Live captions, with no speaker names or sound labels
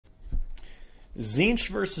Tzeentch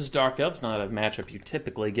versus Dark Elves, not a matchup you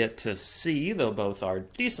typically get to see, though both are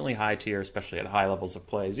decently high tier, especially at high levels of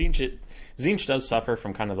play. Tzeentch does suffer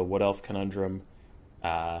from kind of the Wood Elf conundrum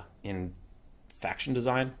in faction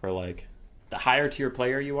design, where like the higher tier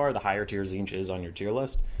player you are, the higher tier Tzeentch is on your tier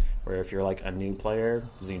list. Where if you're like a new player,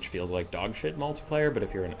 Tzeentch feels like dog shit multiplayer, but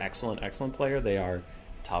if you're an excellent player, they are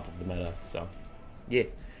top of the meta. So, yeah.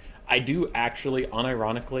 I do actually,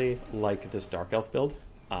 unironically, like this Dark Elf build.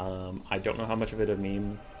 I don't know how much of it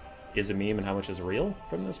is a meme and how much is real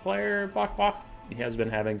from this player, Bach. He has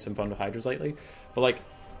been having some fun with Hydras lately. But, like,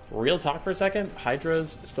 real talk for a second,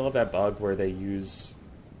 Hydras still have that bug where they use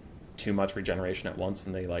too much regeneration at once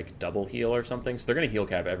and they, like, double heal or something. So they're going to heal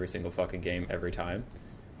cap every single fucking game every time.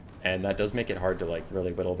 And that does make it hard to, like,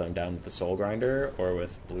 really whittle them down with the Soul Grinder or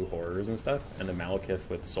with Blue Horrors and stuff. And the Malekith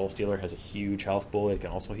with Soul Stealer has a huge health pool. It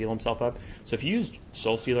can also heal himself up. So if you use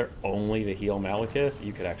Soul Stealer only to heal Malekith,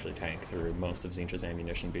 you could actually tank through most of Tzeentch's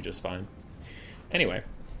ammunition and be just fine. Anyway,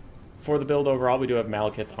 for the build overall, we do have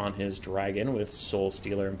Malekith on his dragon with Soul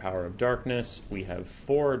Stealer and Power of Darkness. We have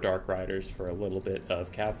 4 Dark Riders for a little bit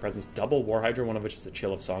of cav presence. Double War Hydra, one of which is the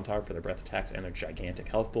Chill of Sontar for their breath attacks and their gigantic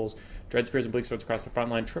health pools. Dread Spears and Bleak Swords across the front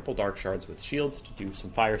line. Triple Dark Shards with shields to do some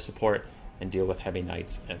fire support and deal with heavy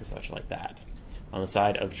knights and such like that. On the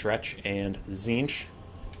side of Tretch and Tzeentch,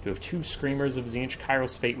 we have 2 Screamers of Tzeentch,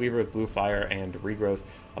 Kairos Fate Weaver with Blue Fire and Regrowth,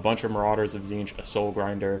 a bunch of Marauders of Tzeentch, a Soul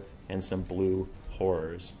Grinder, and some Blue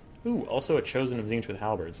Horrors. Ooh, also a Chosen of Tzeentch with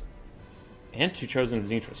Halberds. And 2 Chosen of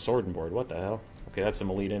Tzeentch with Sword and Board. What the hell? Okay, that's some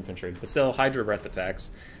elite infantry. But still, Hydra breath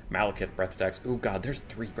attacks, Malekith breath attacks. Ooh, God, there's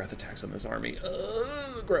 3 breath attacks on this army.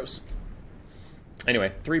 Gross.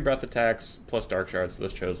 Anyway, 3 breath attacks plus Dark Shards.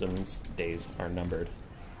 Those Chosen's days are numbered.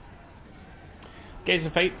 Gaze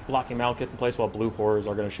of Fate, locking Malekith in place while Blue Horrors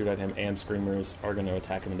are going to shoot at him and Screamers are going to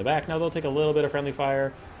attack him in the back. Now, they'll take a little bit of friendly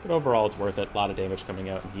fire, but overall it's worth it. A lot of damage coming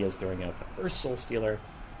out, and he is throwing out the first Soul Stealer.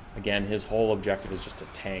 Again, his whole objective is just to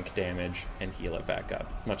tank damage and heal it back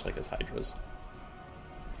up, much like his Hydras.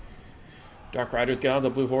 Dark Riders get on the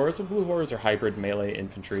Blue Horrors, but Blue Horrors are hybrid melee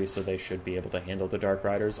infantry, so they should be able to handle the Dark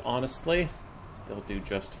Riders. Honestly, they'll do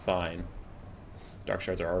just fine. Dark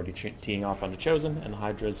Shards are already teeing off on the Chosen, and the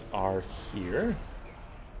Hydras are here.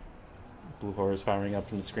 Blue Horrors firing up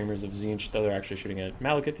from the Screamers of Tzeentch, though they're actually shooting at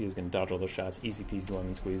Malekith. He's going to dodge all those shots. Easy peasy,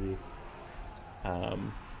 lemon squeezy.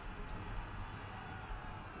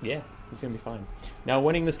 Yeah, he's going to be fine. Now,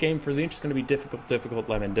 winning this game for Tzeentch is going to be difficult,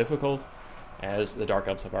 lemon difficult, as the Dark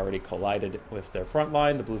Elves have already collided with their front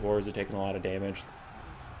line. The Blue Horrors are taking a lot of damage.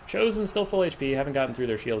 Chosen still full HP, haven't gotten through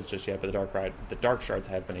their shields just yet, but the Dark Shards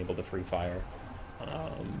have been able to free fire.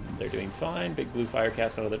 They're doing fine. Big blue fire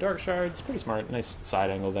cast out of the Dark Shards. Pretty smart. Nice side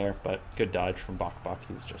angle there, but good dodge from Bach.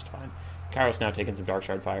 He was just fine. Kairos now taking some Dark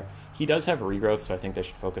Shard fire. He does have regrowth, so I think they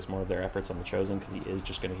should focus more of their efforts on the Chosen, because he is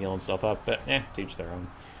just going to heal himself up, but to each their own.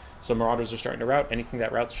 So Marauders are starting to rout. Anything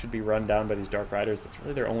that routes should be run down by these Dark Riders. That's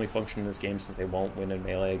really their only function in this game, since they won't win in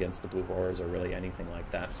melee against the Blue Horrors or really anything like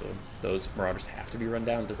that. So those Marauders have to be run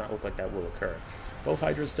down. It does not look like that will occur. Both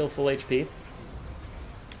Hydras still full HP.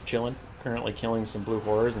 Chilling. Currently killing some Blue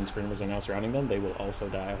Horrors, and Screamers are now surrounding them. They will also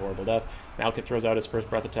die a horrible death. Malekith throws out his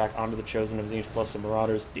first breath attack onto the Chosen of Tzeentch plus some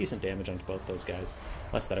Marauders. Decent damage onto both those guys.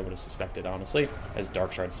 Less than I would have suspected, honestly, as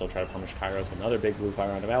Dark Shards still try to punish Kairos. Another big blue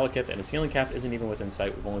fire onto Malekith, and his healing cap isn't even within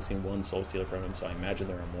sight. We've only seen 1 Soul Stealer from him, so I imagine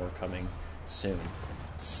there are more coming soon.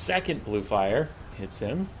 Second blue fire hits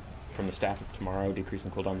him from the Staff of Tomorrow,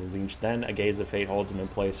 decreasing cooldowns of Tzeentch. Then a Gaze of Fate holds him in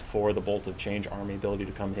place for the Bolt of Change army ability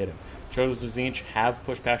to come hit him. Chosen of Tzeentch have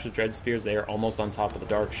pushed past the Dread Spears. They are almost on top of the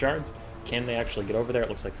Dark Shards. Can they actually get over there? It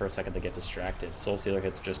looks like for a second they get distracted. Soul Stealer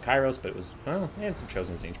hits just Kairos, but it was, well, and some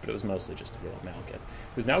Chosen Tzeentch, but it was mostly just to heal Malekith.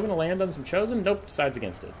 Who's now going to land on some Chosen? Nope, decides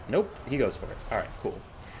against it. Nope, he goes for it. Alright, cool.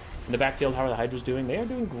 In the backfield, how are the Hydras doing? They are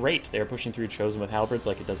doing great. They are pushing through Chosen with Halberds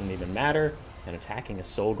like it doesn't even matter, and attacking a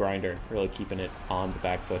Soul Grinder, really keeping it on the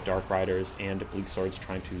back foot. Dark Riders and Bleak Swords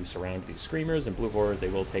trying to surround these Screamers, and Blue Horrors, they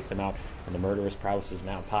will take them out, and the Murderous Prowess is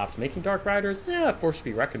now popped, making Dark Riders, a force to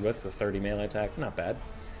be reckoned with 30 melee attack. Not bad.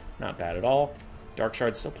 Not bad at all. Dark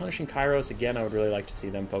Shards still punishing Kairos. Again, I would really like to see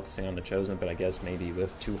them focusing on the Chosen, but I guess maybe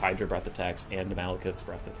with 2 Hydra breath attacks and Malekith's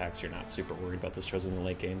breath attacks, you're not super worried about this Chosen in the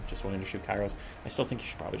late game, just wanting to shoot Kairos. I still think you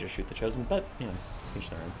should probably just shoot the Chosen, but,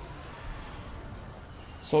 each their own.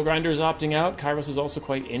 Soul Grinder's opting out. Kairos is also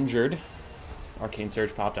quite injured. Arcane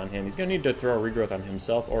Surge popped on him. He's going to need to throw a regrowth on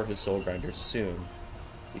himself or his Soul Grinder soon.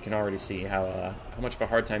 You can already see how much of a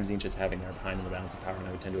hard time Tzeentch is having there behind in the balance of power, and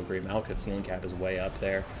I would tend to agree. Malekith's healing cap is way up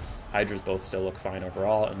there. Hydras both still look fine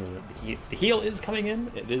overall, and the heal is coming in.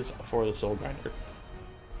 It is for the Soul Grinder.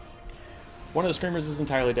 One of the Screamers is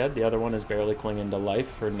entirely dead. The other one is barely clinging to life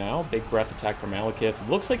for now. Big breath attack from Malekith.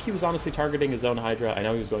 Looks like he was honestly targeting his own Hydra. I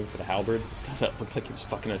know he was going for the halberds, but still that looked like he was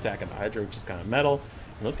fucking attacking the Hydra, which is kind of metal.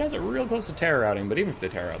 And those guys are real close to terror outing, but even if they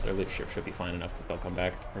terror out, their leadership should be fine enough that they'll come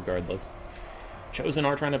back regardless. Chosen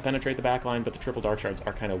are trying to penetrate the back line, but the triple Dark Shards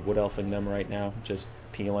are kind of wood elfing them right now, just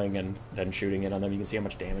peeling and then shooting in on them. You can see how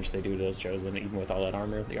much damage they do to those Chosen, even with all that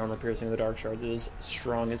armor. The armor piercing of the Dark Shards is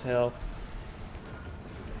strong as hell.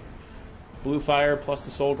 Blue Fire plus the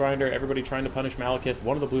Soul Grinder, everybody trying to punish Malekith.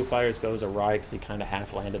 One of the Blue Fires goes awry because he kind of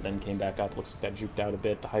half landed, then came back up. Looks like that juked out a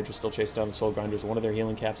bit. The Hydra still chased down the Soul Grinders. One of their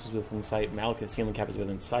healing caps is within sight. Malekith's healing cap is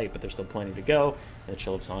within sight, but there's still plenty to go. And the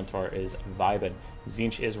Chill of Sontar is vibing.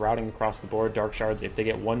 Tzeentch is routing across the board. Dark Shards, if they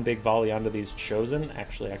get one big volley onto these Chosen,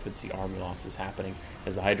 actually I could see army losses happening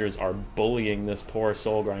as the Hydras are bullying this poor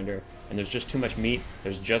Soul Grinder. And there's just too much meat.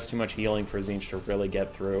 There's just too much healing for Tzeentch to really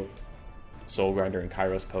get through. Soul Grinder and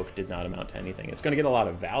Kairos Poke did not amount to anything. It's going to get a lot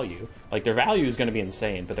of value. Like, their value is going to be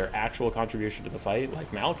insane, but their actual contribution to the fight,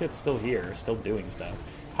 like, Malekith's still here, still doing stuff.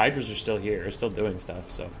 Hydras are still here, still doing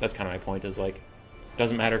stuff. So that's kind of my point, is, like, it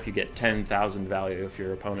doesn't matter if you get 10,000 value if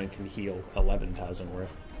your opponent can heal 11,000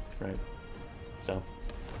 worth, right? So,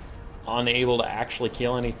 unable to actually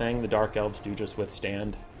kill anything, the Dark Elves do just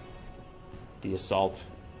withstand the assault.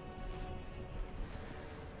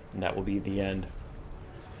 And that will be the end.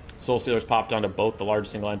 Soul Stealers popped onto both the large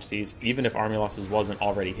single entities. Even if army losses wasn't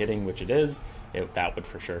already hitting, which it is, that would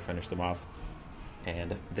for sure finish them off.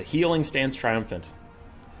 And the healing stands triumphant.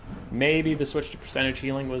 Maybe the switch to percentage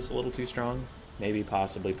healing was a little too strong. Maybe,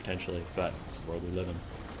 possibly, potentially, but it's the world we live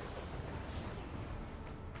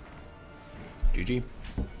in. GG.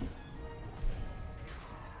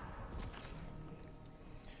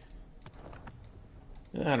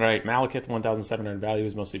 Alright, Malekith, 1,700 value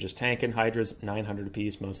is mostly just tanking. Hydras, 900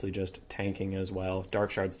 apiece, mostly just tanking as well.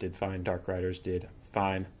 Dark Shards did fine. Dark Riders did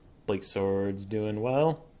fine. Bleak Swords doing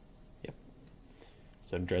well. Yep.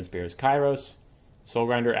 So Dread Spears, Kairos. Soul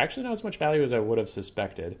Grinder, actually not as much value as I would have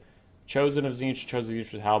suspected. Chosen of Tzeentch, Chosen of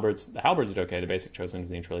Tzeentch with Halberds. The Halberds did okay. The basic Chosen of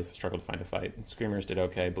Tzeentch really struggled to find a fight. Screamers did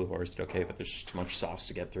okay. Blue Horrors did okay, but there's just too much sauce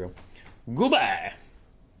to get through. Goodbye!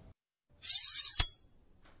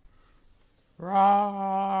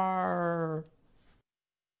 Roar.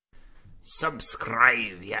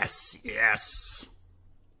 Subscribe, yes, yes.